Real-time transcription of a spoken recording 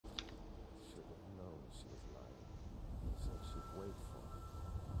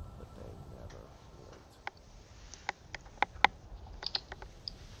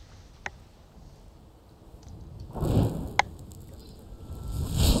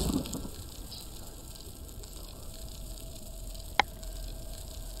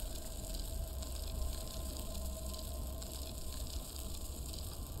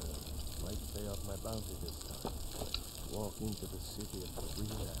bounty this time. Walk into the city of the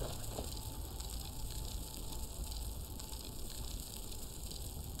real land.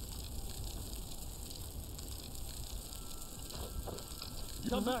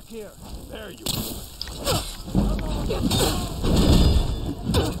 Come back here. There you are.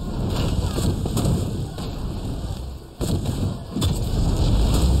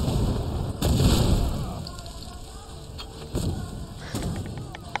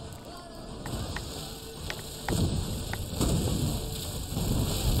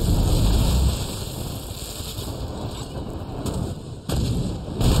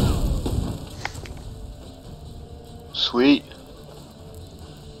 Sweet.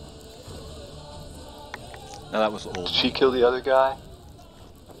 Now that was old. Did she kill the other guy?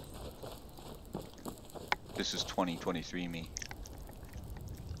 This is 2023 me.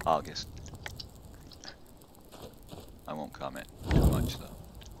 August. I won't comment too much though.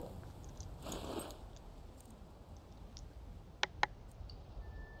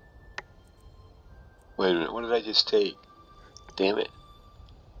 Wait a minute, what did I just take? Damn it.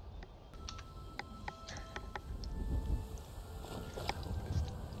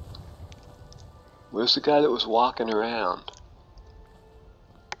 Where's the guy that was walking around?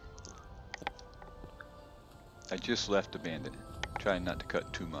 I just left the bandit, trying not to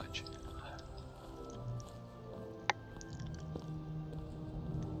cut too much.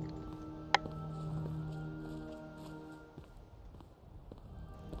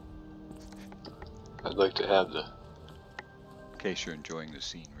 I'd like to have the In case you're enjoying the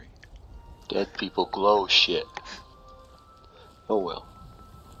scenery. dead people glow shit. Oh well.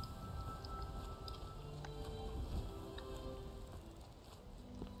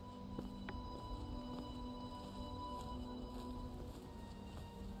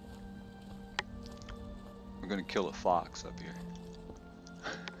 We're gonna kill a fox up here.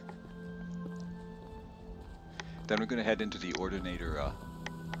 Then we're gonna head into the Ordinator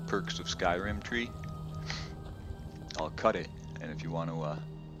Perks of Skyrim tree. I'll cut it, and if you want to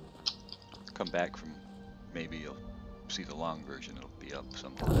come back from, maybe you'll see the long version. It'll be up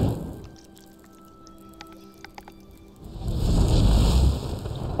sometime.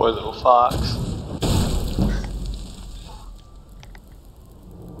 Poor little fox.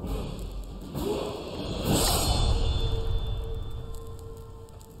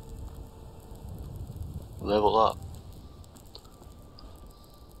 Level up.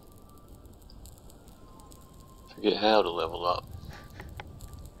 Forget how to level up.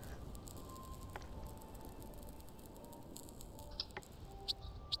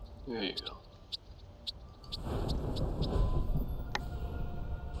 There you go.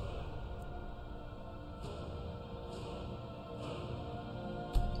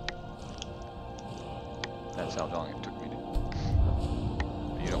 That's how long it took me to.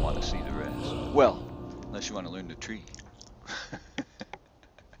 But you don't want to see the rest. Well, unless you want to learn the tree.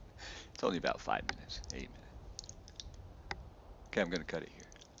 It's only about 5 minutes, 8 minutes. Okay, I'm gonna cut it here.